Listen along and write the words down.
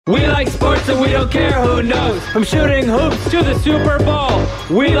We like sports and we don't care who knows. From shooting hoops to the Super Bowl.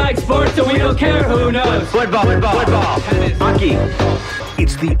 We like sports and we don't care who knows. Football, tennis, hockey.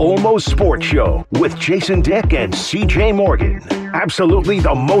 It's the Almost Sports Show with Jason Dick and CJ Morgan. Absolutely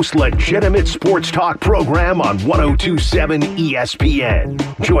the most legitimate sports talk program on 102.7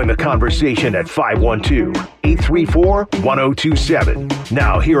 ESPN. Join the conversation at 512-834-1027.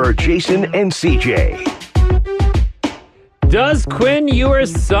 Now here are Jason and CJ. Does Quinn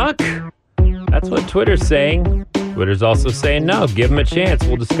Ewers suck? That's what Twitter's saying. Twitter's also saying no. Give him a chance.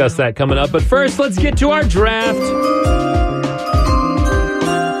 We'll discuss that coming up. But first, let's get to our draft.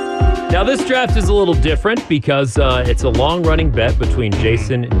 Now, this draft is a little different because it's a long-running bet between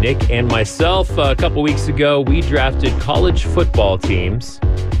Jason, Nick, and myself. A couple weeks ago, we drafted college football teams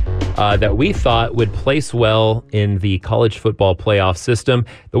that we thought would place well in the college football playoff system.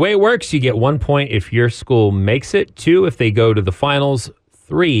 The way it works, you get 1 point if your school makes it, 2 if they go to the finals,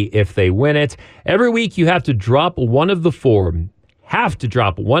 3 if they win it. Every week, you have to drop one of the 4. Have to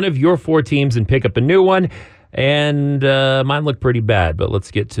drop one of your 4 teams and pick up a new one. And mine look pretty bad, but let's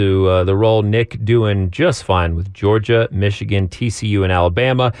get to the roll. Nick doing just fine with Georgia, Michigan, TCU, and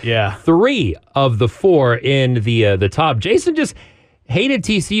Alabama. Yeah. 3 of the 4 in the top. Jason just hated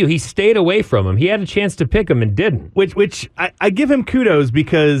TCU. He stayed away from him. He had a chance to pick him and didn't. Which I give him kudos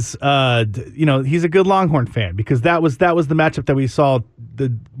because he's a good Longhorn fan, because that was the matchup that we saw.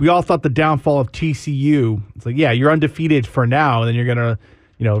 We all thought the downfall of TCU. It's like, yeah, you're undefeated for now, and then you're gonna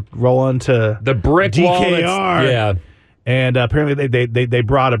roll into the brick DKR. wall. Yeah. And apparently they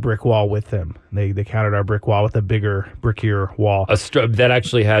brought a brick wall with them. They countered our brick wall with a bigger, brickier wall. That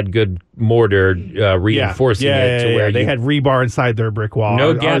actually had good mortar reinforcing it to where they had rebar inside their brick wall.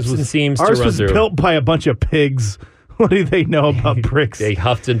 No gaps and seams to run through. Ours was built by a bunch of pigs. What do they know about bricks? They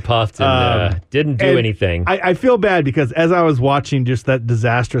huffed and puffed and didn't do anything. I feel bad because as I was watching just that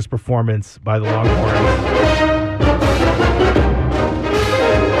disastrous performance by the Longhorns,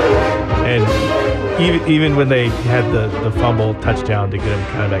 and even when they had the fumble touchdown to get him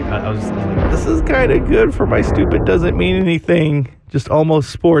kind of back, I was like, this is kind of good for my stupid doesn't mean anything, just almost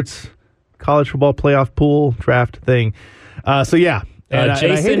sports college football playoff pool draft thing. So yeah.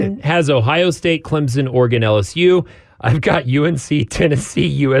 Jason has Ohio State, Clemson, Oregon, LSU. I've got UNC,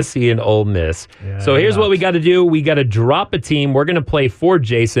 Tennessee, USC, and Ole Miss. Yeah, so here's what we got to do. We got to drop a team. We're going to play for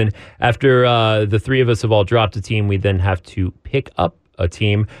Jason. After the 3 of us have all dropped a team, we then have to pick up a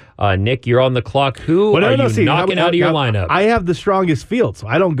team. Nick, you're on the clock. Who are you knocking out of your lineup? I have the strongest field, so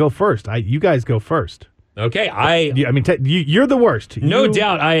I don't go first. You guys go first. Okay, you're the worst. No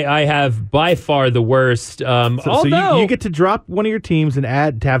doubt. I have by far the worst. So you get to drop one of your teams and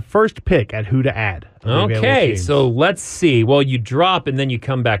have first pick at who to add. Okay, so let's see. Well, you drop and then you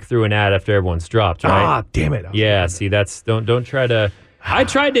come back through and add after everyone's dropped, right? Ah, damn it! Yeah. See, don't try to. I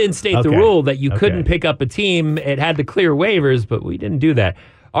tried to instate the rule that you couldn't pick up a team. It had to clear waivers, but we didn't do that.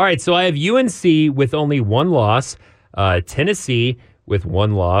 All right, so I have UNC with only 1 loss, Tennessee with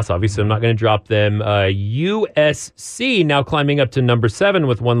 1 loss. Obviously, I'm not going to drop them. USC now climbing up to number 7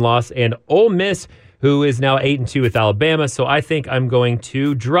 with 1 loss, and Ole Miss, who is now 8-2 with Alabama. So I think I'm going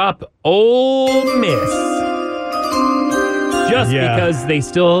to drop Ole Miss. Just because they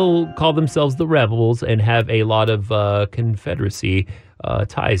still call themselves the Rebels and have a lot of Confederacy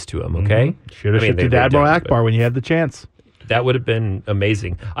ties to them, okay? Should have shifted to Admiral Akbar when you had the chance. That would have been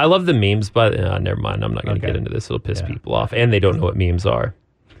amazing. I love the memes, but never mind. I'm not going to get into this. It'll piss people off, and they don't know what memes are.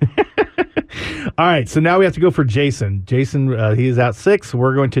 All right, so now we have to go for Jason. Jason, he is out 6.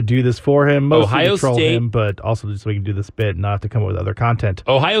 We're going to do this for him, mostly Ohio to troll State, him, but also just so we can do this bit and not have to come up with other content.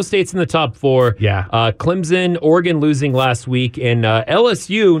 Ohio State's in the top 4. Yeah. Clemson, Oregon losing last week, and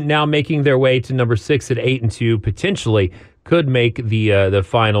LSU now making their way to number 6 at 8-2, potentially could make the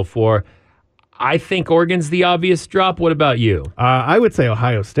Final 4. I think Oregon's the obvious drop. What about you? I would say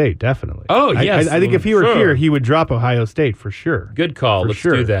Ohio State, definitely. Oh, yes. I think if he were here, he would drop Ohio State for sure. Good call. Let's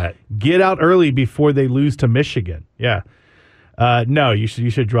do that. Get out early before they lose to Michigan. Yeah. No, you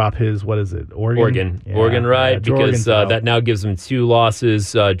should drop his, what is it, Oregon? Yeah, Oregon, right? Because that now gives them 2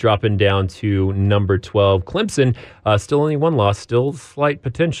 losses, dropping down to number 12. Clemson, still only 1 loss, still slight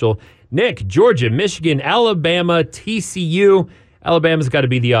potential. Nick, Georgia, Michigan, Alabama, TCU. Alabama's got to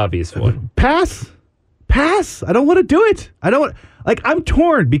be the obvious one. Pass. I don't want to do it. I'm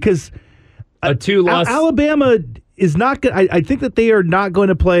torn because a 2-loss. Alabama is not good. I think that they are not going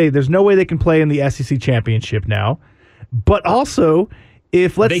to play. There's no way they can play in the SEC championship now. But also,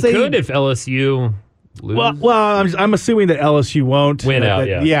 if let's say they could if LSU lose. Well, I'm assuming that LSU won't win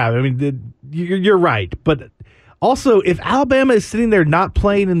out. Yeah, I mean, you're right. But also, if Alabama is sitting there not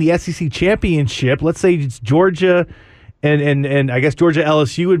playing in the SEC championship, let's say it's Georgia and I guess Georgia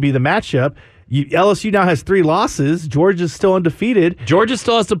LSU would be the matchup. LSU now has 3 losses. Georgia's still undefeated. Georgia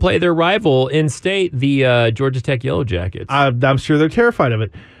still has to play their rival in state, the Georgia Tech Yellow Jackets. I'm sure they're terrified of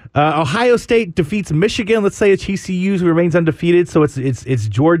it. Ohio State defeats Michigan. Let's say it's TCU who remains undefeated. So it's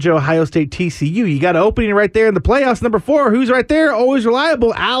Georgia, Ohio State, TCU. You got an opening right there in the playoffs. Number 4, who's right there? Always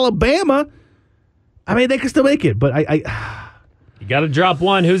reliable, Alabama. I mean, they can still make it, but you got to drop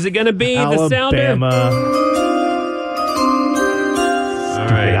one. Who's it going to be? The sounder. Alabama. All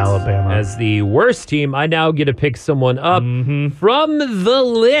right. Alabama. As the worst team, I now get to pick someone up from the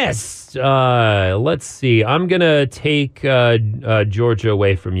list. Let's see. I'm going to take Georgia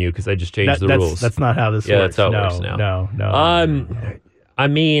away from you because I just changed the rules. That's not how this works. Yeah, that's how it works now. No. I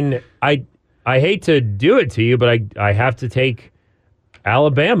mean, I hate to do it to you, but I have to take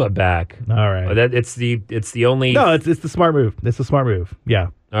Alabama back. All right. It's the only. No, it's the smart move. It's the smart move. Yeah.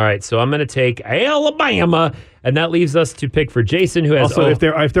 All right, so I'm going to take Alabama, and that leaves us to pick for Jason, who has. Also, if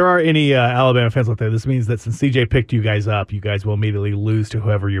there are any Alabama fans out there, this means that since CJ picked you guys up, you guys will immediately lose to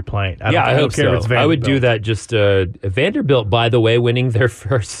whoever you're playing. I hope so. I would do that. Just Vanderbilt, by the way, winning their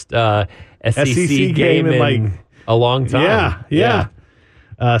first SEC game in like a long time. Yeah.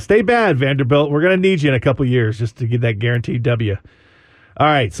 Stay bad, Vanderbilt. We're going to need you in a couple years just to get that guaranteed W. All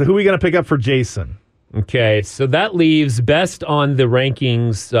right, so who are we going to pick up for Jason? Okay, so that leaves best on the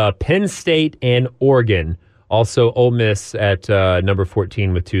rankings Penn State and Oregon. Also, Ole Miss at number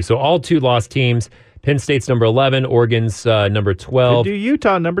 14 with 2. So all 2-loss teams. Penn State's number 11, Oregon's number 12. Could do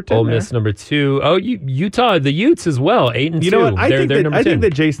Utah number 10. Ole Miss number 2. Oh, Utah, the Utes as well, 8 and 2. You know what? I think that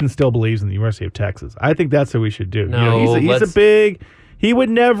ten. Jason still believes in the University of Texas. I think that's what we should do. No, he's a big. He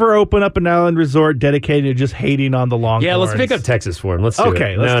would never open up an island resort dedicated to just hating on the Longhorns. Yeah, let's pick up Texas for him. Let's do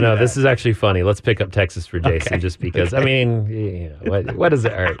it. Let's do that. This is actually funny. Let's pick up Texas for Jason just because. I mean, what does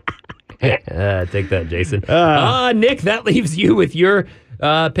it hurt? Take that, Jason. Nick, that leaves you with your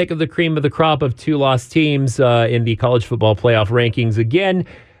pick of the cream of the crop of 2-loss teams in the college football playoff rankings. Again,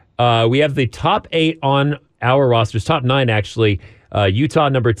 we have the top 8 on our rosters, top 9 actually. Utah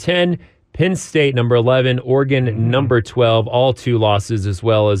number 10. Penn State, number 11, Oregon, number 12, all 2 losses, as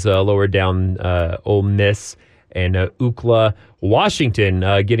well as lower down Ole Miss and UCLA. Washington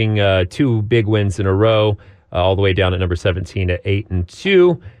getting 2 big wins in a row, all the way down at number 17 at 8 and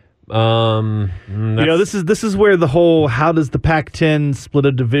 2. This is where the whole how does the Pac-10 split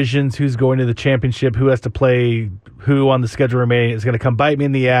of divisions, who's going to the championship, who has to play who on the schedule remaining is going to come bite me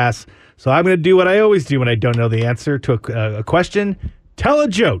in the ass. So I'm going to do what I always do when I don't know the answer to a question. Tell a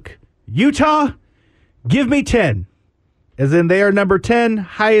joke. Utah, give me 10. As in, they are number 10,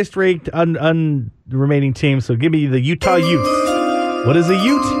 highest ranked remaining team. So give me the Utah Utes. What is a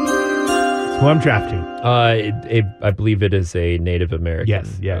Ute? It's who I'm drafting. I believe it is a Native American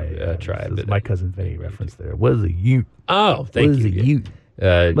tribe. This is my cousin Vinny reference there. What is a Ute? Oh, thank you. What is a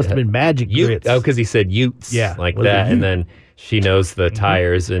Ute? Must have been magic grits. Oh, because he said Utes. Yeah, like that. And then she knows the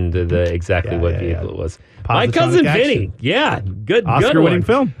tires and exactly what vehicle it was. My cousin Vinny. Yeah, good Oscar-winning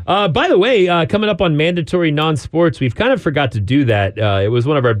film. By the way, coming up on Mandatory Non-Sports, we've kind of forgot to do that. It was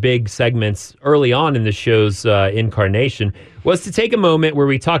one of our big segments early on in the show's incarnation, was to take a moment where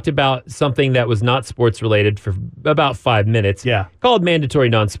we talked about something that was not sports related for about 5 minutes. Yeah. Called Mandatory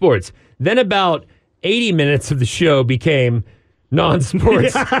Non-Sports. Then about 80 minutes of the show became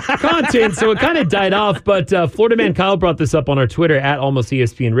non-sports content, so it kind of died off. But Florida Man Kyle brought this up on our Twitter at Almost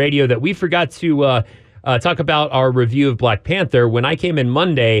ESPN Radio that we forgot to talk about our review of Black Panther. When I came in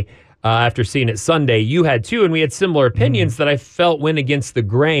Monday after seeing it Sunday, you had too, and we had similar opinions that I felt went against the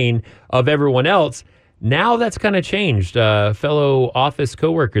grain of everyone else. Now that's kind of changed. Fellow office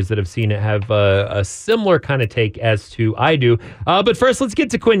coworkers that have seen it have a similar kind of take as to I do. But first, let's get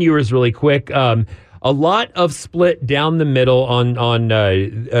to Quinn Ewers really quick. A lot of split down the middle on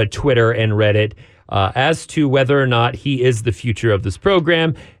Twitter and Reddit as to whether or not he is the future of this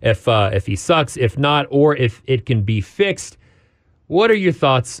program, if he sucks, if not, or if it can be fixed. What are your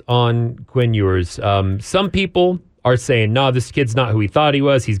thoughts on Quinn Ewers? Some people are saying, no, this kid's not who he thought he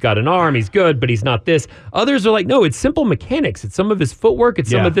was. He's got an arm. He's good, but he's not this. Others are like, no, it's simple mechanics. It's some of his footwork. It's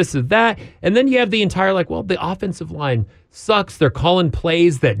some of this and that. And then you have the entire the offensive line sucks. They're calling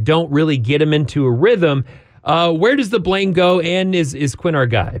plays that don't really get him into a rhythm. Where does the blame go? And is Quinn our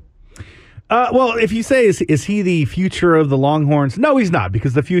guy? Well, if you say, is he the future of the Longhorns? No, he's not,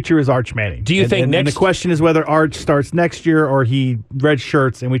 because the future is Arch Manning. Do you think and the question is whether Arch starts next year or he red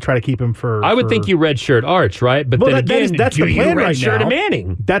shirts and we try to keep him for... I would think you red shirt Arch, right? But then again, that's do the you plan red right shirt now?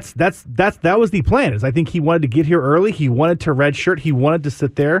 Manning? That was the plan. Is I think he wanted to get here early. He wanted to red shirt. He wanted to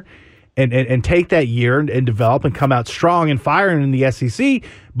sit there. and take that year and develop and come out strong and firing in the SEC.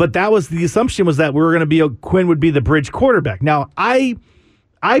 But that was the assumption, was that we were going to be Quinn would be the bridge quarterback. Now, I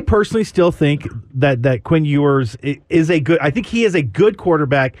personally still think that Quinn Ewers is a good. I think he is a good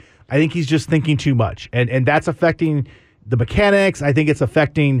quarterback. I think he's just thinking too much, and that's affecting the mechanics. I think it's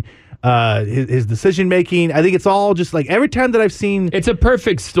affecting his decision making. I think it's all just like every time that I've seen. It's a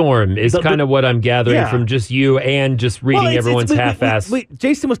perfect storm is kind of what I'm gathering from just you and just reading everyone's half-assed.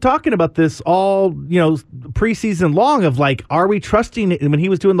 Jason was talking about this all preseason long of like, are we trusting it? When he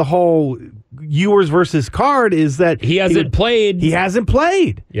was doing the whole Ewers versus Card, is that he hasn't played. He hasn't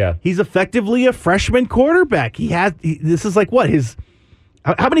played. Yeah, he's effectively a freshman quarterback. This is like what his.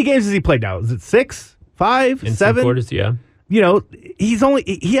 How many games has he played now? Is it 6, 5, in 7 some quarters? Yeah.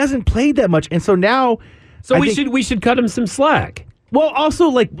 He hasn't played that much, and so now. So we should cut him some slack. Well, also,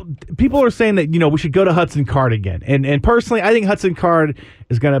 like, people are saying that we should go to Hudson Card again, and personally, I think Hudson Card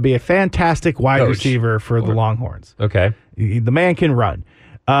is going to be a fantastic wide receiver for the Longhorns. Okay, the man can run.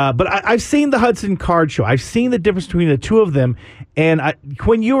 But I've seen the Hudson Card show. I've seen the difference between the two of them. And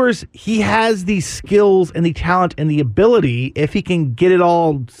Quinn Ewers, he has the skills and the talent and the ability, if he can get it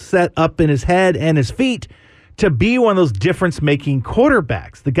all set up in his head and his feet, to be one of those difference-making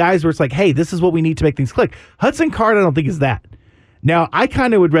quarterbacks. The guys where it's like, hey, this is what we need to make things click. Hudson Card, I don't think is that. Now, I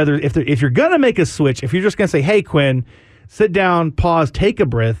kind of would rather, if you're going to make a switch, if you're just going to say, hey, Quinn, sit down, pause, take a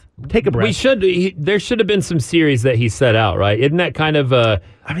breath. There should have been some series that he set out, right? Isn't that kind of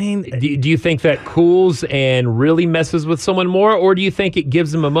do you think that cools and really messes with someone more, or do you think it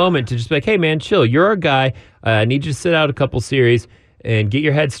gives them a moment to just be like, hey, man, chill. You're our guy. I need you to sit out a couple series and get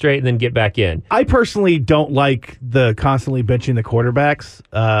your head straight and then get back in? I personally don't like the constantly benching the quarterbacks,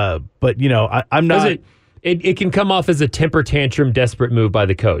 but I'm not. It can come off as a temper tantrum, desperate move by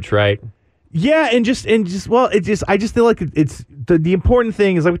the coach, right? Yeah, I just feel like it's the important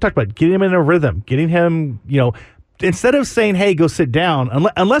thing is, like we talked about, getting him in a rhythm, getting him, instead of saying, hey, go sit down,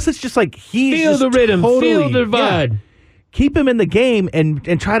 unless it's just like feel the rhythm, feel the vibe. Yeah, keep him in the game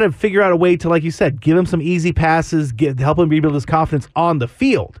and try to figure out a way to, like you said, give him some easy passes, help him rebuild his confidence on the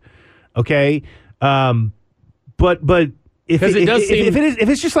field. Okay, but if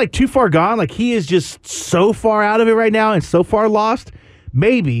it's just like too far gone, like he is just so far out of it right now and so far lost.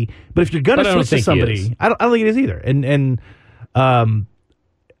 Maybe, but if you're gonna switch to somebody, I don't think it is either. And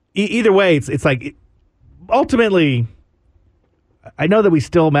either way, it's like ultimately, I know that we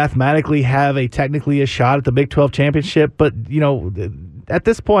still mathematically have technically a shot at the Big 12 championship, but at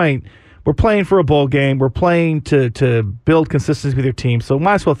this point, we're playing for a bowl game. We're playing to build consistency with your team, so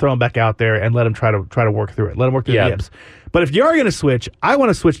might as well throw them back out there and let them try to work through it. Let them work through the yips. But if you are gonna switch, I want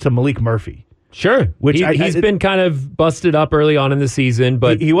to switch to Malik Murphy. Sure, he's been kind of busted up early on in the season,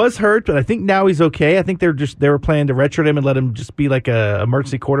 but he was hurt. But I think now he's okay. I think they were planning to redshirt him and let him just be like a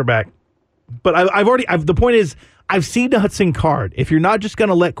emergency quarterback. But the point is, I've seen the Hudson Card. If you're not just going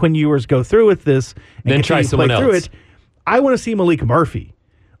to let Quinn Ewers go through with this and then try someone else through it, I want to see Malik Murphy.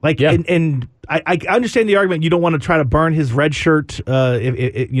 And I understand the argument. You don't want to try to burn his red shirt. Well,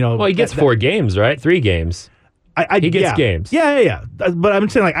 he gets 4 games, right? 3 games. He gets games. Yeah. But I'm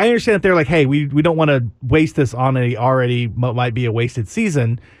saying, like, I understand that they're like, hey, we don't want to waste this on might be a wasted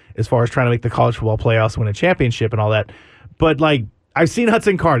season as far as trying to make the college football playoffs, win a championship and all that. But, like, I've seen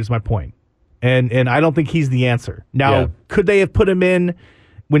Hudson Card is my point. And I don't think he's the answer. Now, could they have put him in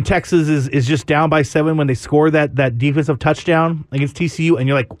when Texas is just down by 7 when they score that defensive touchdown against TCU? And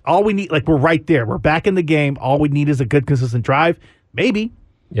you're like, all we need, like, we're right there. We're back in the game. All we need is a good, consistent drive. Maybe.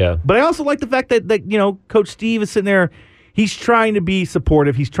 Yeah. But I also like the fact that Coach Steve is sitting there. He's trying to be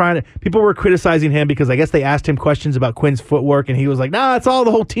supportive. People were criticizing him because I guess they asked him questions about Quinn's footwork, and he was like, nah, it's all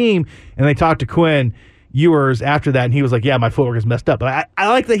the whole team. And they talked to Quinn Ewers after that, and he was like, yeah, my footwork is messed up. But I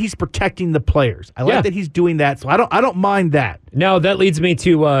like that he's protecting the players. I like that he's doing that, so I don't mind that. Now, that leads me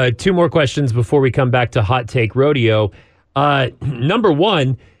to 2 more questions before we come back to Hot Take Rodeo. Number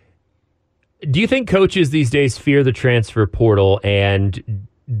 1, do you think coaches these days fear the transfer portal and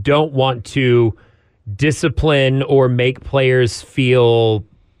don't want to discipline or make players feel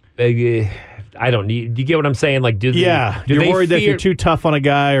do you get what I'm saying? Like, you're worried that if you're too tough on a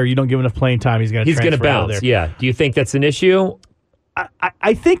guy or you don't give enough playing time, he's going to bounce. Yeah. Do you think that's an issue?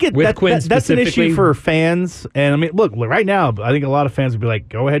 I think that's an issue for fans. And I mean, look, right now, I think a lot of fans would be like,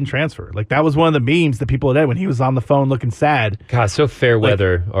 go ahead and transfer. Like, that was one of the memes that people had when he was on the phone looking sad. God, so fair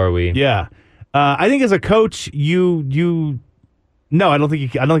weather are we? Yeah. I think as a coach, no, I don't think you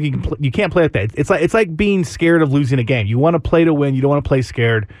can. You can't play like that. It's like being scared of losing a game. You want to play to win. You don't want to play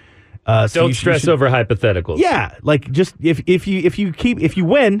scared. Don't stress over hypotheticals. Yeah, like just if you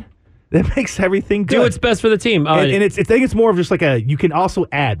win, that makes everything good. Do what's best for the team. And I think it's more of just like you can also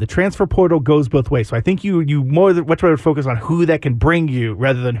add. The transfer portal much rather focus on who that can bring you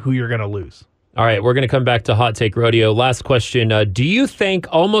rather than who you're going to lose. All right, we're going to come back to Hot Take Rodeo. Last question. Do you think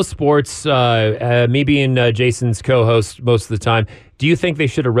Almost Sports, me being Jason's co-host most of the time, do you think they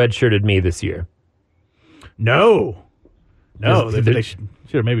should have redshirted me this year? No. They should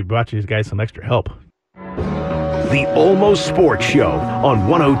have maybe brought you guys some extra help. The Almost Sports Show on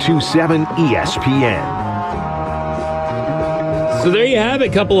 102.7 ESPN. So there you have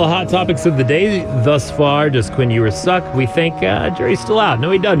it. A couple of hot topics of the day thus far. Just Quinn Ewers suck. We think Jerry's still out. No,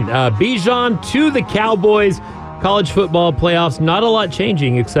 he doesn't. Bijan to the Cowboys. College football playoffs. Not a lot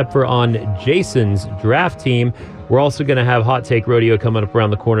changing except for on Jason's draft team. We're also going to have Hot Take Rodeo coming up around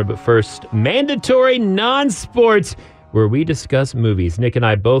the corner. But first, mandatory non-sports, where we discuss movies. Nick and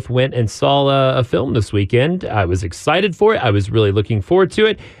I both went and saw a film this weekend. I was excited for it. I was really looking forward to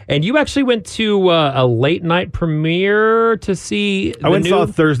it. And you actually went to a late night premiere to see I went and saw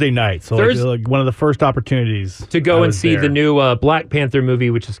Thursday night. So like one of the first opportunities to go and see the new Black Panther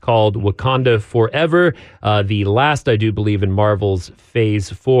movie, which is called Wakanda Forever. The last, I do believe, in Marvel's Phase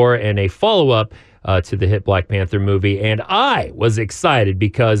 4 and a follow-up to the hit Black Panther movie. And I was excited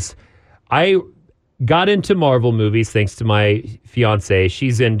because I got into Marvel movies thanks to my fiance.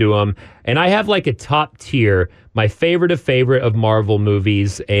 She's into them. And I have like a top tier, my favorite of Marvel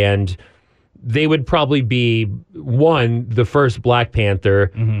movies. And they would probably be one, the first Black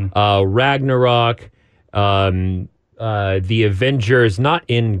Panther, Ragnarok, the Avengers, not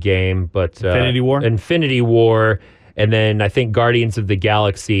Endgame, but Infinity War. And then I think Guardians of the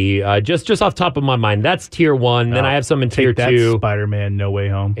Galaxy, just off top of my mind, that's tier 1. Then I have some in tier 2. Spider-Man, No Way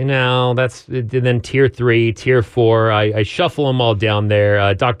Home. That's then tier 3, tier 4. I shuffle them all down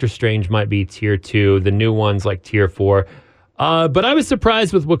there. Doctor Strange might be tier 2. The new one's like tier 4. But I was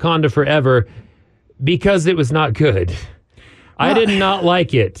surprised with Wakanda Forever because it was not good. I did not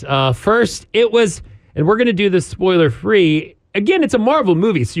like it. First, it was, and we're going to do this spoiler-free. Again, it's a Marvel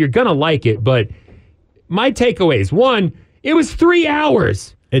movie, so you're going to like it, but my takeaways: 1, it was 3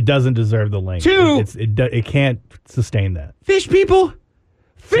 hours. It doesn't deserve the length. 2, it can't sustain that. Fish people.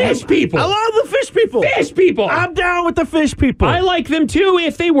 I love the fish people. Fish people. I'm down with the fish people. I like them too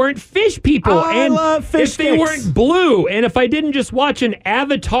if they weren't fish people. I love fish if they weren't blue, and if I didn't just watch an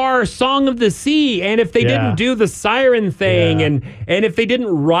Avatar Song of the Sea, and if they didn't do the siren thing, and if they didn't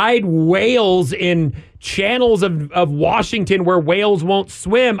ride whales in channels of Washington where whales won't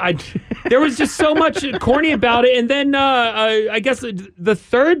swim. There was just so much corny about it. And then I guess the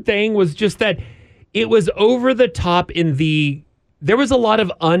third thing was just that it was over the top there was a lot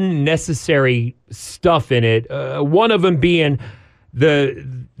of unnecessary stuff in it. One of them being the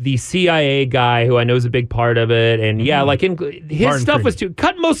CIA guy who I know is a big part of it. And his Martin stuff was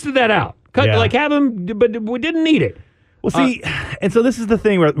cut most of that out. Have him, but we didn't need it. Well, see, and so this is the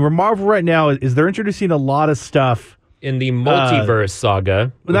thing where Marvel right now is they're introducing a lot of stuff in the multiverse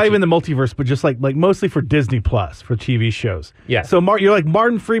saga. Not even the multiverse, but just like mostly for Disney Plus, for TV shows. Yeah. So you're like,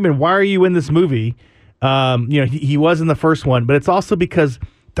 Martin Freeman, why are you in this movie? He was in the first one, but it's also because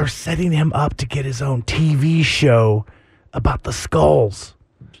they're setting him up to get his own TV show about the Skrulls.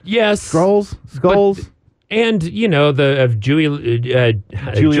 Yes. Skrulls. And, Julia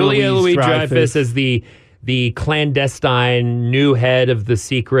Louis-Dreyfus as the clandestine new head of the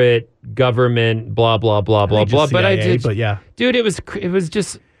secret government, blah, blah, blah, blah, blah. CIA, dude, it was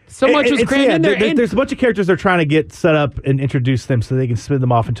just so much was crammed in there. There's a bunch of characters they're trying to get set up and introduce them so they can spin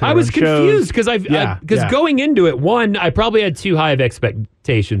them off into their own shows. I was confused because going into it, one, I probably had too high of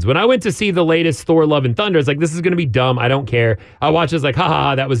expectations. When I went to see the latest Thor: Love and Thunder, I was like, this is going to be dumb. I don't care. I watched it, I was like,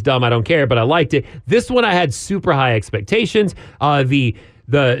 haha, that was dumb. I don't care, but I liked it. This one, I had super high expectations. The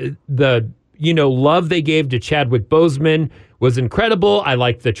love they gave to Chadwick Boseman was incredible. I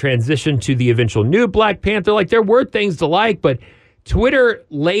liked the transition to the eventual new Black Panther. Like, there were things to like, but Twitter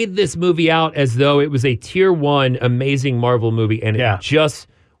laid this movie out as though it was a tier 1 amazing Marvel movie, and it just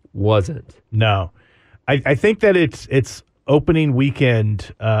wasn't. No. I think that it's opening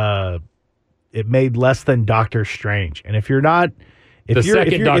weekend, it made less than Doctor Strange. And if you're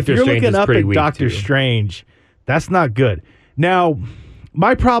looking up at Doctor Strange, that's not good. Now,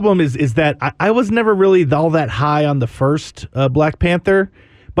 my problem is that I was never really all that high on the first Black Panther,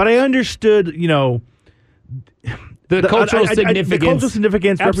 but I understood, the cultural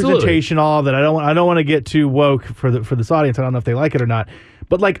significance, representation, all that. I don't want to get too woke for this audience. I don't know if they like it or not,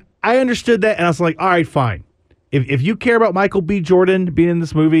 but I understood that, and I was like, all right, fine. If you care about Michael B. Jordan being in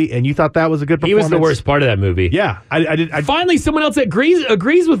this movie and you thought that was a good performance, he was the worst part of that movie. Yeah, I did. Finally, someone else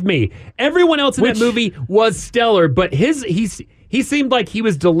agrees with me. Everyone else in that movie was stellar, but he He seemed like he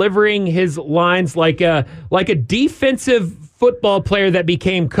was delivering his lines like a defensive football player that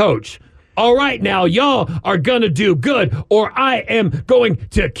became coach. All right, now y'all are gonna do good, or I am going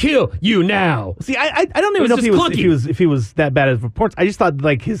to kill you now. See, I don't even know if he was that bad at reports. I just thought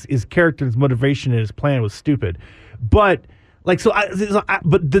like his character's motivation and his plan was stupid. But like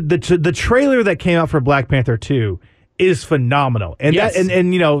but the trailer that came out for Black Panther 2 is phenomenal. And yes.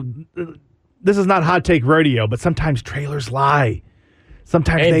 and you know, this is not hot take rodeo, but sometimes trailers lie.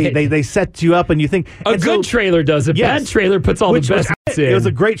 Sometimes they set you up and you think a good trailer does it. Yes, bad trailer puts all the best in. It was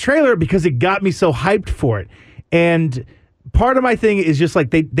a great trailer because it got me so hyped for it. And part of my thing is just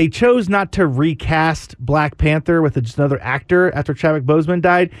like they chose not to recast Black Panther with just another actor after Chadwick Boseman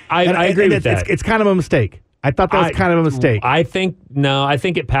died. I agree with that. It's kind of a mistake. I thought that was kind of a mistake. I think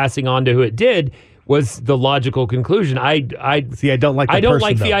it passing on to who it did was the logical conclusion. I don't like. I don't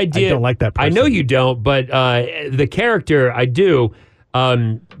like the idea. I don't like that person. I know you don't, but the character I do.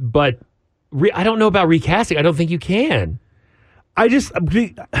 But I don't know about recasting. I don't think you can. I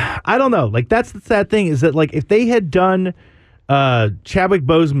don't know. Like that's the sad thing is that like if they had done Chadwick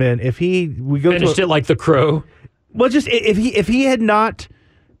Boseman, finished it like The Crow. Well, just if he had not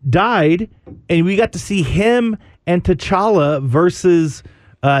died and we got to see him and T'Challa versus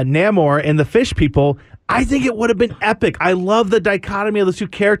Namor and the Fish People, I think it would have been epic. I love the dichotomy of the two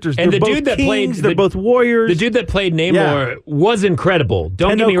characters. And they're the both dude that kings, played they're both warriors. The dude that played Namor was incredible.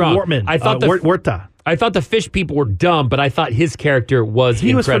 Don't get me wrong. Wortman, I thought I thought the Fish People were dumb, but I thought his character was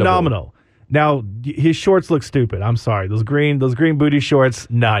incredible. Was phenomenal. Now his shorts look stupid. I'm sorry. Those green booty shorts.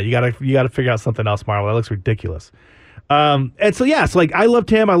 Nah, you gotta figure out something else, Marvel. That looks ridiculous. And so like I loved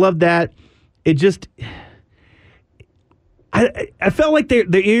him. I loved that. It just. I felt like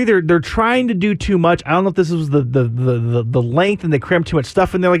they're trying to do too much. I don't know if this was the length and they crammed too much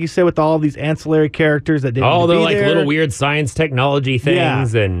stuff in there, like you said, with all these ancillary characters that didn't. They're like little weird science technology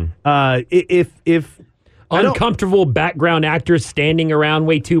things, and if uncomfortable background actors standing around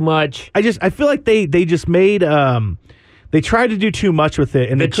way too much. I feel like they just made they tried to do too much with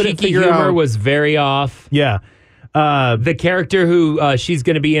it, and the they couldn't cheeky figure humor out, was very off. Yeah. The character who she's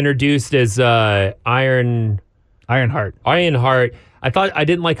going to be introduced as Ironheart. I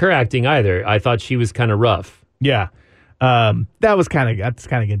didn't like her acting either. I thought she was kind of rough. Yeah. That's kind of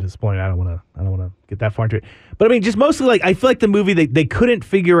getting disappointing. I don't want to get that far into it. But I mean, just mostly like I feel like the movie they couldn't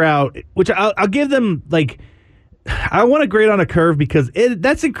figure out, which I'll give them like I want to grade on a curve because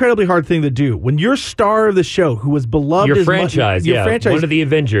that's an incredibly hard thing to do. When your star of the show, who was beloved, your franchise, one of the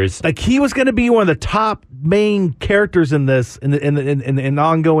Avengers, like he was going to be one of the top main characters in this in the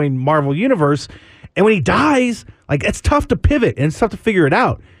ongoing Marvel universe. And when he dies, like it's tough to pivot and it's tough to figure it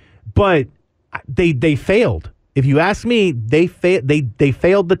out. But they failed. If you ask me, they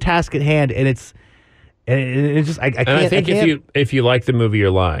failed the task at hand, and it's just I can't. And I think if you like the movie,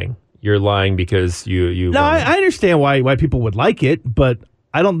 you're lying. You're lying because you. No, I understand why people would like it, but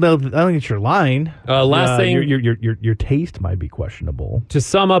I don't know. I don't think you're lying. Last thing, your taste might be questionable. To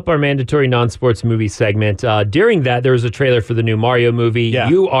sum up our mandatory non-sports movie segment, during that there was a trailer for the new Mario movie. Yeah.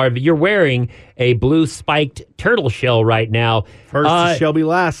 You're wearing a blue spiked turtle shell right now. First shall be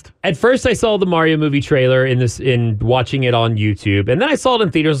last. At first, I saw the Mario movie trailer in watching it on YouTube, and then I saw it in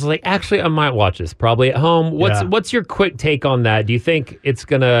theaters. I was like, actually, I might watch this probably at home. What's your quick take on that? Do you think it's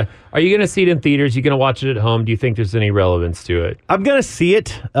gonna? Are you gonna see it in theaters? Are you gonna watch it at home? Do you think there's any relevance to it? I'm gonna see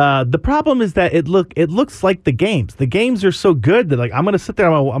it. The problem is that it looks like the games. The games are so good that like I'm gonna sit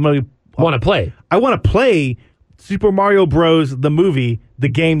there. I'm gonna want to play. I want to play Super Mario Bros. The movie, the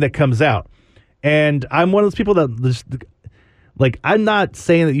game that comes out. And I'm one of those people that just, like, I'm not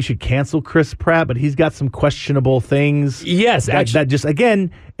saying that you should cancel Chris Pratt, but he's got some questionable things. Yes, that just, again,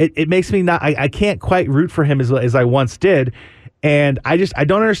 it makes me not, I can't quite root for him as I once did. And I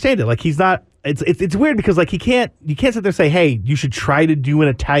don't understand it. Like, he's not, it's weird because, like, you can't sit there and say, hey, you should try to do an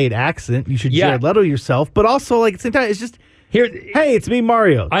Italian accent. You should Jared Leto yourself. But also, like, at the same time, it's just, hey, it's me,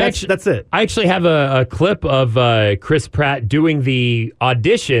 Mario. That's it. I actually have a clip of Chris Pratt doing the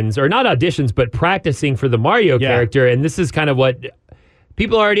auditions, or not auditions, but practicing for the Mario character. And this is kind of what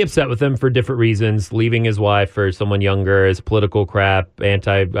people are already upset with him for different reasons, leaving his wife for someone younger, his political crap, I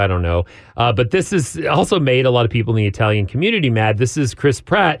don't know. But this has also made a lot of people in the Italian community mad. This is Chris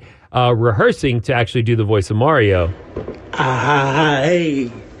Pratt rehearsing to actually do the voice of Mario. Hey,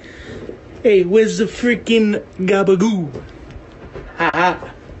 where's the freaking gabagoo?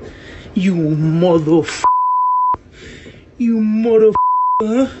 You motherfucker. You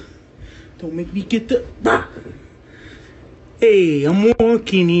motherfucker. Don't make me get the... Hey, I'm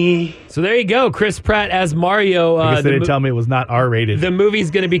working here. So there you go, Chris Pratt as Mario. I guess they didn't tell me it was not R-rated. The movie's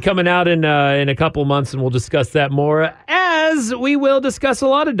going to be coming out in a couple months, and we'll discuss that more, as we will discuss a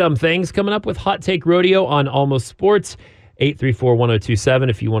lot of dumb things coming up with Hot Take Rodeo on Almost Sports. 834-1027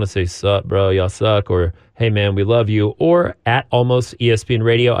 if you want to say, sup, bro, y'all suck, or hey, man, we love you, or at Almost ESPN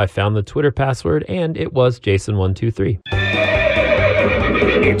Radio. I found the Twitter password, and it was Jason123.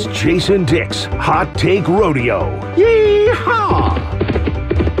 It's Jason Dick's Hot Take Rodeo. Yeehaw!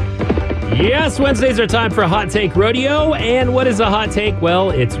 Yes, Wednesdays are time for Hot Take Rodeo. And what is a hot take?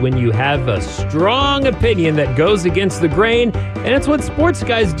 Well, it's when you have a strong opinion that goes against the grain, and it's what sports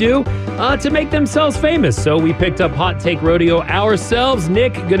guys do to make themselves famous. So we picked up Hot Take Rodeo ourselves.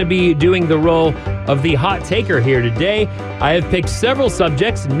 Nick going to be doing the role of the hot taker here today. I have picked several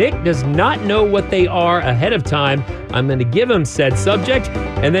subjects. Nick does not know what they are ahead of time. I'm going to give him said subject,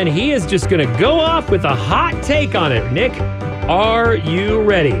 and then he is just going to go off with a hot take on it. Nick, are you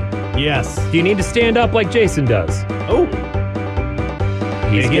ready? Yes. Do you need to stand up like Jason does? Oh.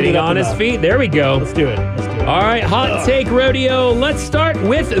 He's getting on his feet. There we go. Let's do it. All right, Hot Take Rodeo. Let's start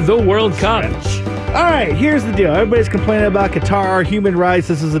with the World Cup. All right, here's the deal. Everybody's complaining about Qatar, human rights.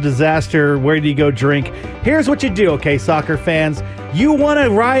 This is a disaster. Where do you go drink? Here's what you do, okay, soccer fans. You want to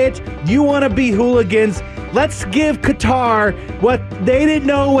riot. You want to be hooligans. Let's give Qatar what they didn't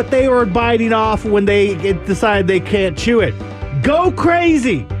know what they were biting off when they decided they can't chew it. Go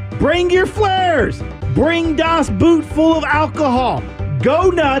crazy. Bring your flares. Bring Das Boot full of alcohol. Go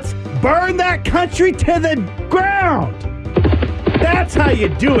nuts. Burn that country to the ground. That's how you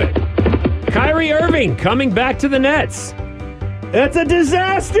do it. Kyrie Irving coming back to the Nets. It's a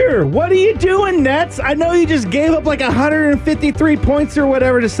disaster. What are you doing, Nets? I know you just gave up like 153 points or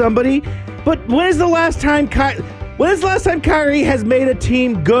whatever to somebody, but when is the last time Kyrie has made a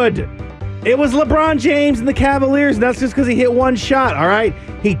team good? It was LeBron James and the Cavaliers, and that's just because he hit one shot, all right?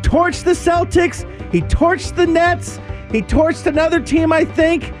 He torched the Celtics. He torched the Nets. He torched another team, I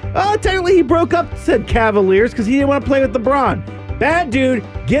think. Technically, he broke up said Cavaliers because he didn't want to play with LeBron. Bad dude.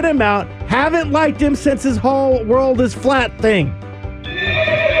 Get him out. Haven't liked him since his whole world is flat thing.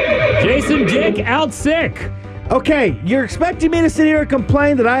 Jason Dick out sick. Okay, you're expecting me to sit here and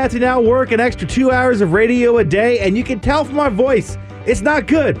complain that I have to now work an extra 2 hours of radio a day, and you can tell from my voice, it's not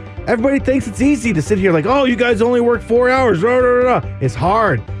good. Everybody thinks it's easy to sit here like, oh, you guys only work 4 hours. It's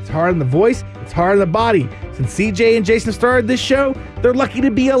hard. It's hard on the voice. It's hard on the body. Since CJ and Jason started this show, they're lucky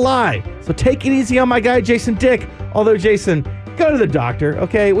to be alive. So take it easy on my guy, Jason Dick. Although, Jason, go to the doctor,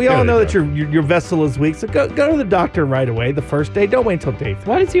 okay? We all know that your vessel is weak, so go to the doctor right away the first day. Don't wait until day 3.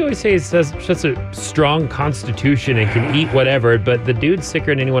 Why does he always say he has such a strong constitution and can eat whatever, but the dude's sicker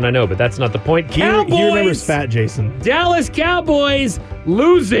than anyone I know, but that's not the point. Cowboys! He remembers fat, Jason. Dallas Cowboys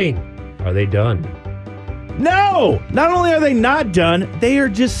losing. Are they done? No! Not only are they not done, they are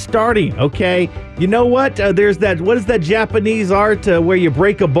just starting, okay? You know what? There's that, what is that Japanese art where you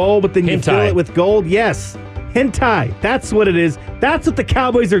break a bowl, but then you fill it with gold? Yes. Hentai. That's what it is. That's what the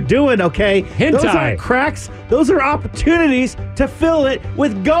Cowboys are doing, okay? Hentai. Those aren't cracks. Those are opportunities to fill it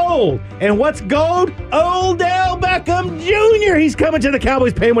with gold. And what's gold? Odell Beckham Jr. He's coming to the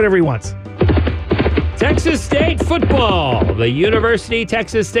Cowboys, paying whatever he wants. Texas State football. The University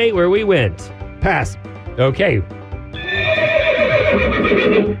Texas State where we went. Pass. Okay.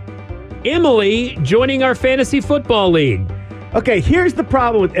 Emily joining our fantasy football league. Okay, here's the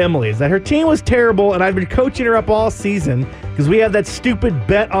problem with Emily, is that her team was terrible, and I've been coaching her up all season because we have that stupid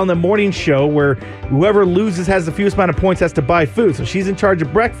bet on the morning show where whoever loses has the fewest amount of points has to buy food. So she's in charge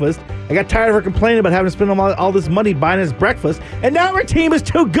of breakfast. I got tired of her complaining about having to spend all this money buying us breakfast, and now her team is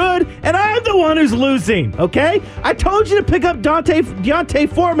too good, and I'm the one who's losing, okay? I told you to pick up Deontay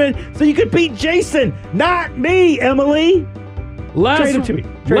Foreman so you could beat Jason, not me, Emily. Trade it to me.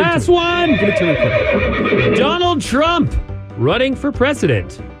 Last one. Give it to me. Donald Trump running for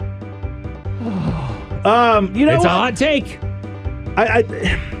president. You know it's what? a hot take. I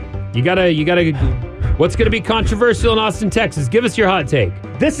You gotta. What's gonna be controversial in Austin, Texas? Give us your hot take.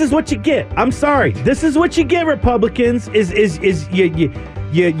 This is what you get. I'm sorry. This is what you get, Republicans. Is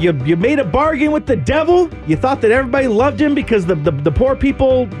you made a bargain with the devil. You thought that everybody loved him because the poor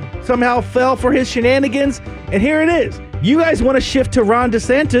people somehow fell for his shenanigans. And here it is. You guys want to shift to Ron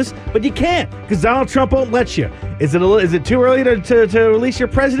DeSantis, but you can't because Donald Trump won't let you. Is it too early to release your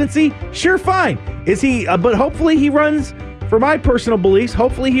presidency? Sure, fine. Is he? But hopefully he runs. For my personal beliefs,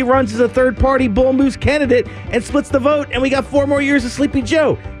 hopefully he runs as a third-party Bull Moose candidate and splits the vote, and we got 4 more years of Sleepy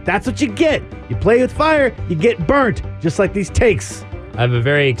Joe. That's what you get. You play with fire, you get burnt, just like these takes. I have a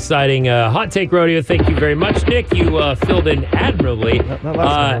very exciting hot take rodeo. Thank you very much, Nick. You filled in admirably.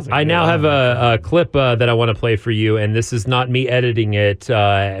 I now have a clip that I want to play for you, and this is not me editing it,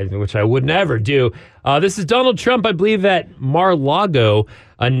 which I would never do. This is Donald Trump, I believe, at Mar-a-Lago,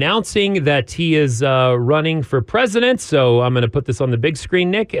 announcing that he is running for president. So I'm going to put this on the big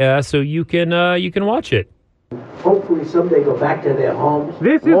screen, Nick, so you can watch it. Hopefully someday go back to their homes.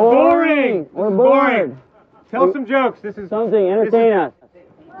 This is boring. We're bored. Tell some jokes. This is Something, entertain us.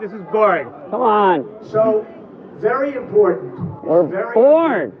 This is boring. Come on. So, very important. We're Very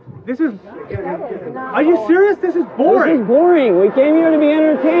bored. This is. Are you serious? This is This boring. is boring. We came here to be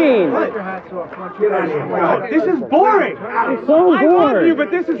entertained. Get out of here. Go. This is boring. I'm so I love bored. you, but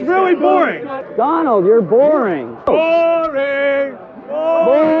this is really boring. Donald, you're boring. Boring.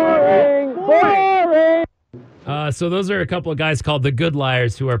 Boring. Boring. So those are a couple of guys called the Good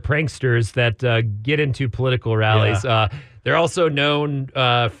Liars who are pranksters that get into political rallies. They're also known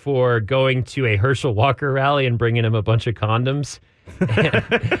for going to a Herschel Walker rally and bringing him a bunch of condoms.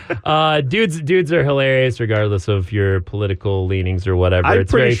 Dudes are hilarious regardless of your political leanings or whatever. I'm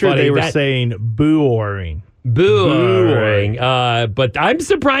It's pretty very sure funny. they were saying boo-oring. Booing. But I'm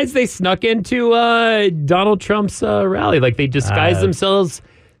surprised they snuck into Donald Trump's rally. Like they disguised themselves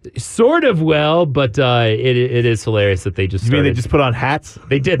sort of well, but it is hilarious that they just You mean they started- just put on hats?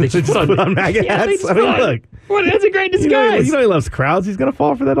 They did. They just put on MAGA Yeah, they hats? just I mean, put on- look. Well, that's a great You know, disguise. he loves crowds. He's going to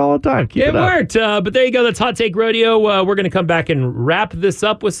fall for that all the time. Keep It it up. worked. But there you go. That's Hot Take Rodeo. We're going to come back and wrap this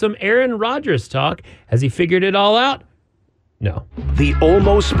up with some Aaron Rodgers talk. Has he figured it all out? No. The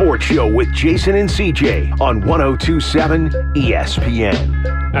Almost Sports Show with Jason and CJ on 102.7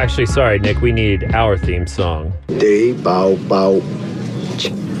 ESPN. Actually, sorry, Nick. We need our theme song. Day bow bow.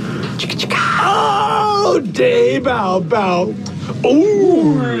 Oh, day bow bow.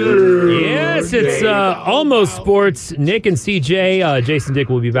 Oh, Yes, it's Almost Sports. Nick and CJ. Jason Dick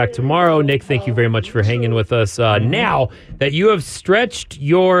will be back tomorrow. Nick, thank you very much for hanging with us. Now that you have stretched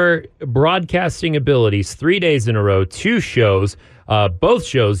your broadcasting abilities 3 days in a row, 2 shows, both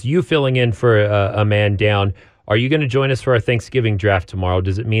shows, you filling in for a man down, are you going to join us for our Thanksgiving draft tomorrow?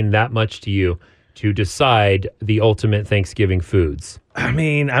 Does it mean that much to you to decide the ultimate Thanksgiving foods? I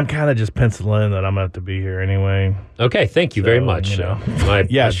mean, I'm kind of just penciling in that I'm going to have to be here anyway. Okay, thank you very So, much. you know. I-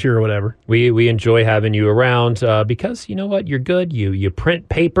 Yeah, sure, whatever. We enjoy having you around because you know what, you're good. You print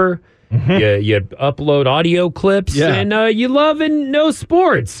paper, you upload audio clips, Yeah. and you love and know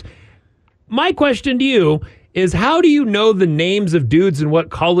sports. My question to you is, how do you know the names of dudes and what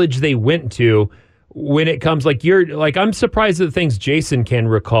college they went to when it comes I'm surprised at the things Jason can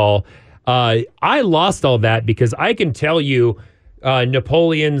recall. I lost all that because I can tell you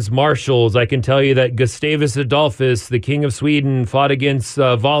Napoleon's marshals. I can tell you that Gustavus Adolphus, the king of Sweden, fought against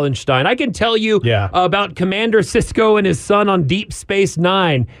Wallenstein. I can tell you about Commander Sisko and his son on Deep Space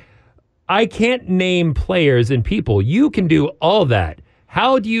Nine. I can't name players and people. You can do all that.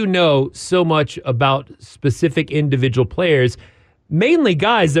 How do you know so much about specific individual players, mainly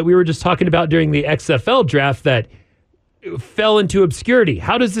guys that we were just talking about during the XFL draft that fell into obscurity?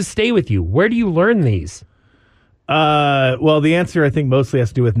 How does this stay with you? Where do you learn these? Well, the answer I think mostly has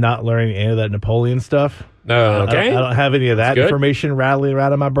to do with not learning any of that Napoleon stuff. Okay. I don't have any of that good. information rattling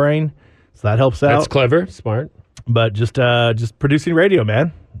around in my brain, so that helps out. That's clever, smart. But just producing radio,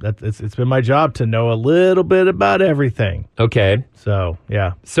 man. It's been my job to know a little bit about everything. Okay. So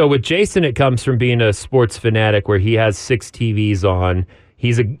yeah. So with Jason, it comes from being a sports fanatic where he has 6 TVs on.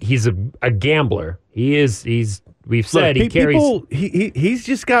 He's a gambler. We've said he carries. He's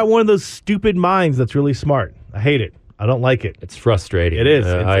just got one of those stupid minds that's really smart. I hate it. I don't like it. It's frustrating. It is.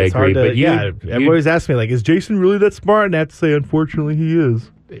 I It's agree. hard to, But you, everybody's asking me, like, is Jason really that smart? And I have to say, unfortunately, he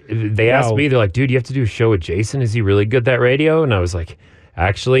is. they asked me, they're like, dude, you have to do a show with Jason. Is he really good at that radio? And I was like,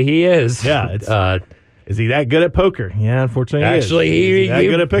 actually, he is. Yeah. Is he that good at poker? Yeah, unfortunately, Actually, he is. Is that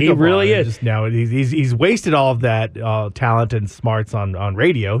good at he pickleball? really is. Just now, he's wasted all of that talent and smarts on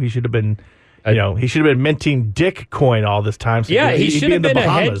radio. He should have been. He should have been minting Dick coin all this time. So Yeah, he he'd should be have in the been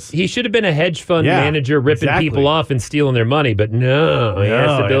Bahamas. he should have been a hedge fund Yeah, manager ripping exactly. people off and stealing their money, but no, he has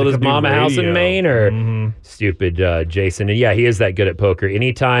No, to he build had his to do mama house in radio. Maine or stupid Jason. And yeah, he is that good at poker.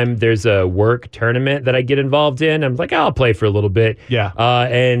 Anytime there's a work tournament that I get involved in, I'm like, I'll play for a little bit. Yeah.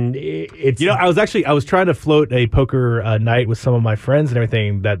 And it's I was trying to float a poker night with some of my friends and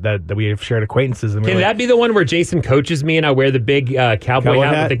everything that we have shared acquaintances. And Can that be the one where Jason coaches me and I wear the big cowboy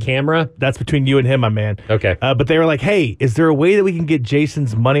hat with the camera? That's between you and him, my man. Okay. But they were like, hey, is there a way that we can get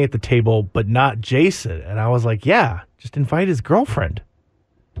Jason's money at the table, but not Jason? And I was like, yeah, just invite his girlfriend.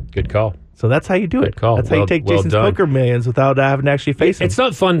 Good call. So that's how you do it. Good call. That's how you Well- take well Jason's done. poker millions without having to actually face him. It's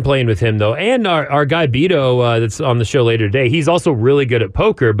not fun playing with him, though. And our guy Beto, that's on the show later today, he's also really good at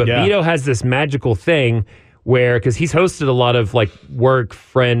poker. But Yeah. Beto has this magical thing where, because he's hosted a lot of like work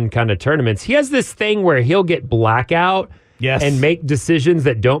friend kind of tournaments, he has this thing where he'll get blackout Yes. and make decisions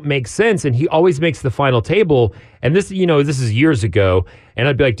that don't make sense. And he always makes the final table. And this, this is years ago. And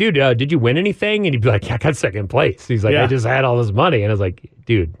I'd be like, dude, did you win anything? And he'd be like, yeah, I got second place. He's like, Yeah. I just had all this money. And I was like,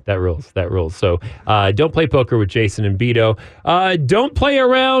 dude, that rules. That rules. So don't play poker with Jason and Beto. Don't play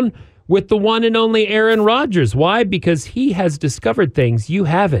around with the one and only Aaron Rodgers. Why? Because he has discovered things you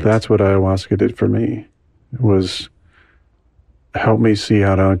haven't. That's what ayahuasca did for me, was help me see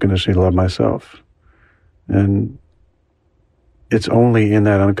how to unconditionally love myself. And it's only in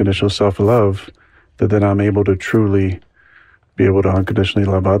that unconditional self-love that then I'm able to truly be able to unconditionally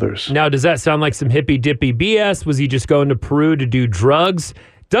love others. Now, does that sound like some hippy-dippy BS? Was he just going to Peru to do drugs?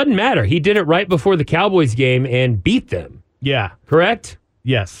 Doesn't matter. He did it right before the Cowboys game and beat them. Yeah. Correct?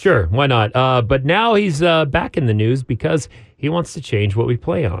 Yes. Sure. Why not? But now he's back in the news because he wants to change what we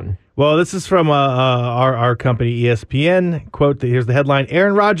play on. Well, this is from our company, ESPN. Quote, here's the headline.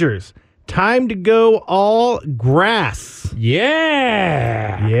 Aaron Rodgers, time to go all grass.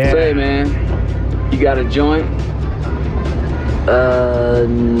 Yeah. Yeah. Say, man, you got a joint?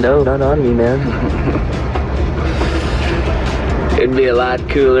 No, not on me, man. It'd be a lot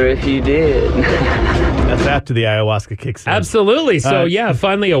cooler if you did. That's after the ayahuasca kicks in. Absolutely. So,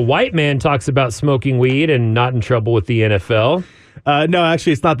 finally a white man talks about smoking weed and not in trouble with the NFL. No,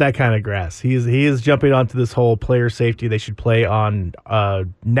 actually, it's not that kind of grass. He is jumping onto this whole player safety. They should play on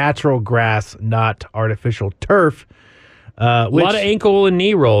natural grass, not artificial turf. A lot of ankle and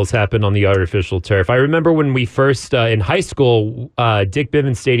knee rolls happen on the artificial turf. I remember when we first, in high school, Dick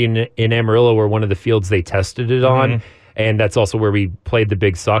Bivens Stadium in Amarillo were one of the fields they tested it on. And that's also where we played the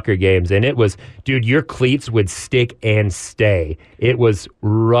big soccer games. And it was, dude, your cleats would stick and stay. It was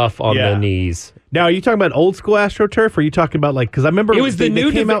rough on the knees. Now, are you talking about old school AstroTurf, or are you talking about because I remember it was the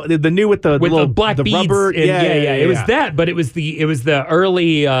new came out the new with the black the beads rubber. And it was that, but it was the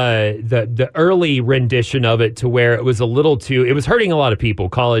early the early rendition of it to where it was a little too. It was hurting a lot of people,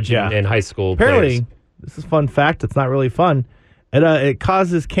 college and high school. Apparently, players. this is a fun fact. It's not really fun. It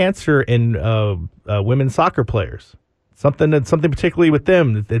causes cancer in women's soccer players. Something particularly with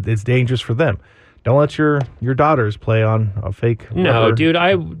them, it's dangerous for them. Don't let your daughters play on a fake. No, rubber. dude,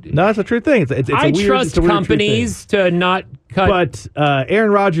 No, it's a true thing. It's I a weird, trust it's a weird companies to not cut. But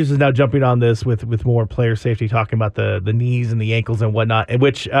Aaron Rodgers is now jumping on this with more player safety, talking about the knees and the ankles and whatnot. And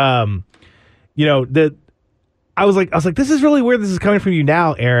which, I was like, this is really weird. This is coming from you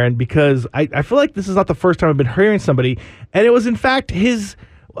now, Aaron, because I feel like this is not the first time I've been hearing somebody, and it was in fact his.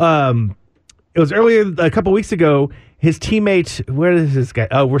 It was earlier a couple weeks ago. His teammate, where is this guy?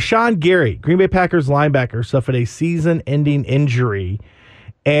 Rashawn Gary, Green Bay Packers linebacker, suffered a season-ending injury.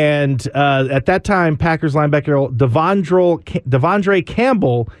 And at that time, Packers linebacker Devondre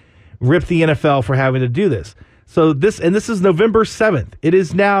Campbell ripped the NFL for having to do this. So this is November 7th. It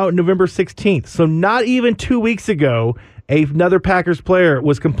is now November 16th. So not even 2 weeks ago, another Packers player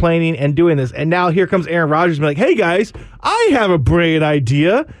was complaining and doing this. And now here comes Aaron Rodgers and be like, hey, guys, I have a brilliant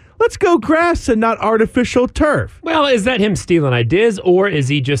idea. Let's go grass and not artificial turf. Well, is that him stealing ideas, or is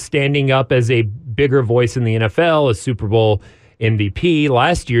he just standing up as a bigger voice in the NFL, a Super Bowl MVP,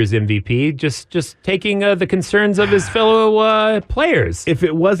 last year's MVP, just taking the concerns of his fellow players? If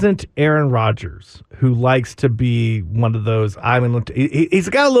it wasn't Aaron Rodgers, who likes to be one of those, he's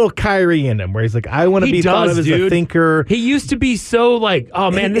got a little Kyrie in him, where he's like, I want to be thought of as a thinker. He used to be so like, oh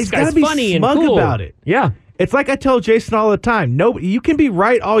man, this guy's funny and cool about it. Yeah. It's like I tell Jason all the time. No, you can be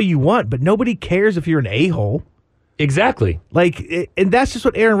right all you want, but nobody cares if you're an a-hole. Exactly. And that's just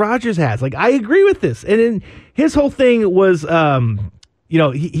what Aaron Rodgers has. Like, I agree with this. And then his whole thing was,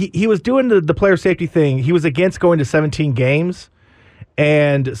 he was doing the player safety thing. He was against going to 17 games.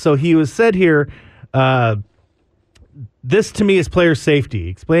 And so he was said here, this to me is player safety.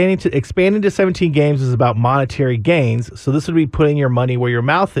 Expanding to 17 games is about monetary gains. So this would be putting your money where your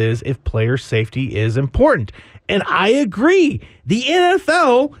mouth is if player safety is important. And I agree. The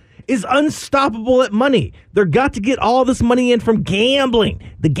NFL is unstoppable at money. They're got to get all this money in from gambling.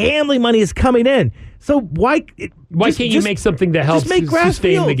 The gambling money is coming in. So why can't you make something that helps make grass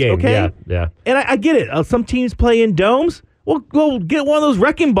sustain fields, the game? Okay? Yeah. And I get it. Some teams play in domes. Well, go get one of those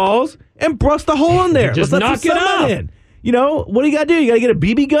wrecking balls and bust a hole in there. Just Let's let knock some it sun off. in. What do you got to do? You got to get a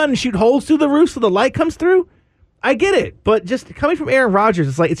BB gun and shoot holes through the roof so the light comes through? I get it, but just coming from Aaron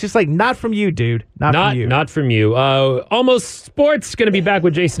Rodgers, it's just like not from you, dude. Not from you. Not from you. Almost Sports going to be back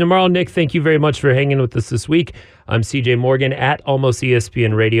with Jason tomorrow. Nick, thank you very much for hanging with us this week. I'm CJ Morgan at Almost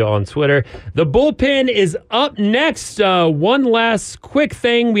ESPN Radio on Twitter. The bullpen is up next. One last quick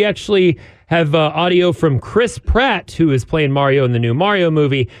thing. We actually have audio from Chris Pratt, who is playing Mario in the new Mario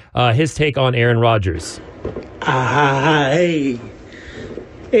movie. His take on Aaron Rodgers. Hey,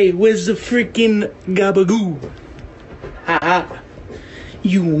 where's the freaking gabagoo?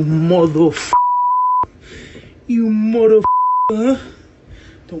 You motherfucker. You motherfucker.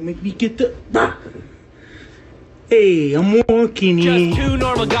 Don't make me get the... Hey, I'm walking here. Just two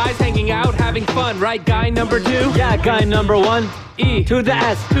normal guys hanging out, having fun, right? Guy number 2? Yeah, guy number 1. E to the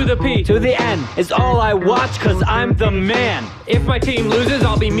S to the P to the N is all I watch cause I'm the man. If my team loses,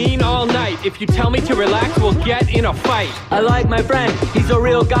 I'll be mean all night. If you tell me to relax, we'll get in a fight. I like my friend, he's a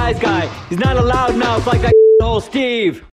real guy's guy. He's not a loudmouth like that old Steve.